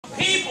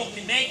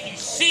can make you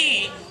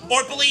see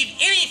or believe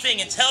anything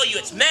and tell you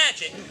it's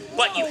magic,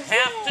 but you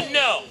have to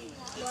know.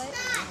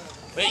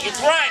 But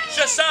it's right, it's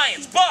just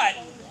science. But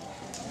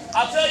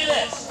I'll tell you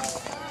this.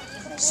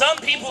 Some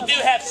people do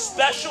have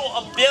special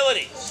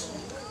abilities.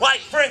 Like,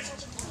 for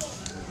instance,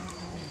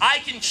 I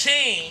can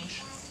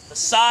change the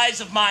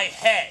size of my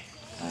head.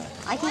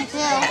 I can too.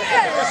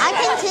 I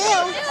can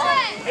too.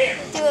 Here.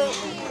 Do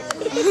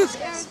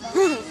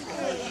it.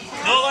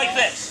 Go like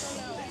this.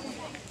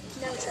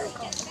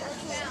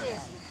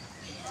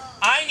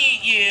 I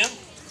need you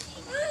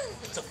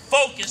to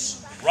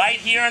focus right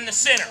here in the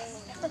center.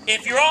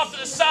 If you're off to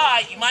the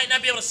side, you might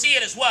not be able to see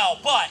it as well,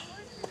 but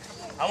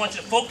I want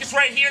you to focus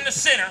right here in the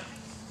center.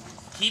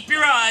 Keep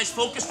your eyes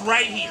focused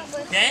right here,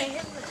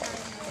 okay?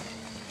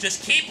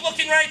 Just keep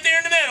looking right there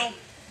in the middle.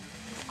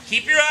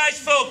 Keep your eyes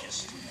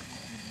focused.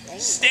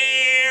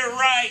 Stare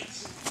right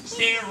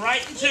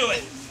into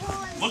it.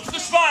 Look at the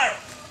spiral.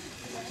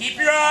 Keep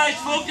your eyes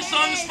focused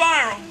on the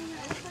spiral.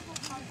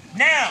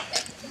 Now,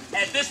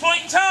 at this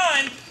point in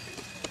time,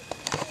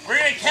 we're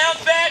going to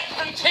count back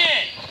from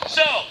 10.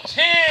 So,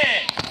 10,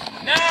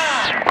 9,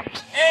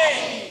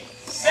 8,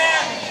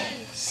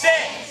 7,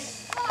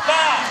 6,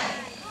 5,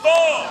 4,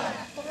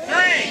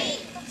 3,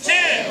 2,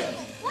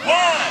 1.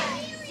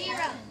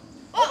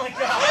 Oh my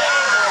God.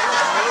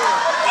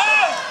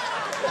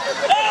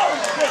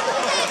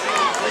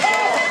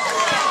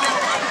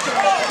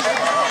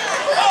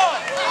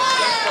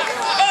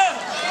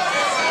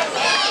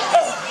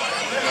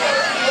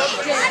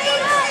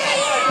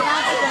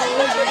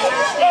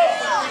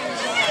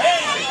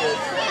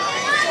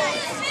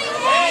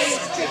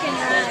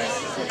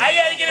 I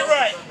gotta get it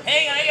right.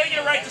 Hang on, I gotta get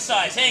it right to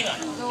size. Hang on.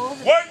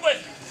 Work with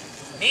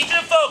me. Need you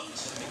to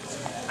focus.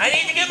 I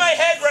need to get my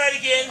head right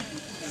again.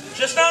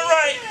 Just not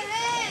right.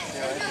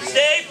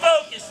 Stay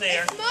focused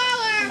there.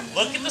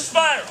 Look at the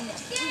spiral.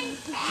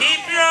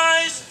 Keep your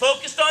eyes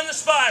focused on the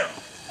spiral.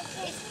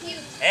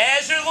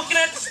 As you're looking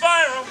at the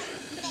spiral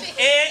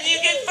and you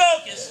get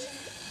focused,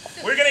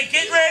 we're gonna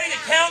get ready to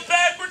count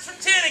backwards from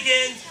 10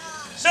 again.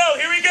 So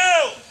here we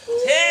go.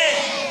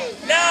 10.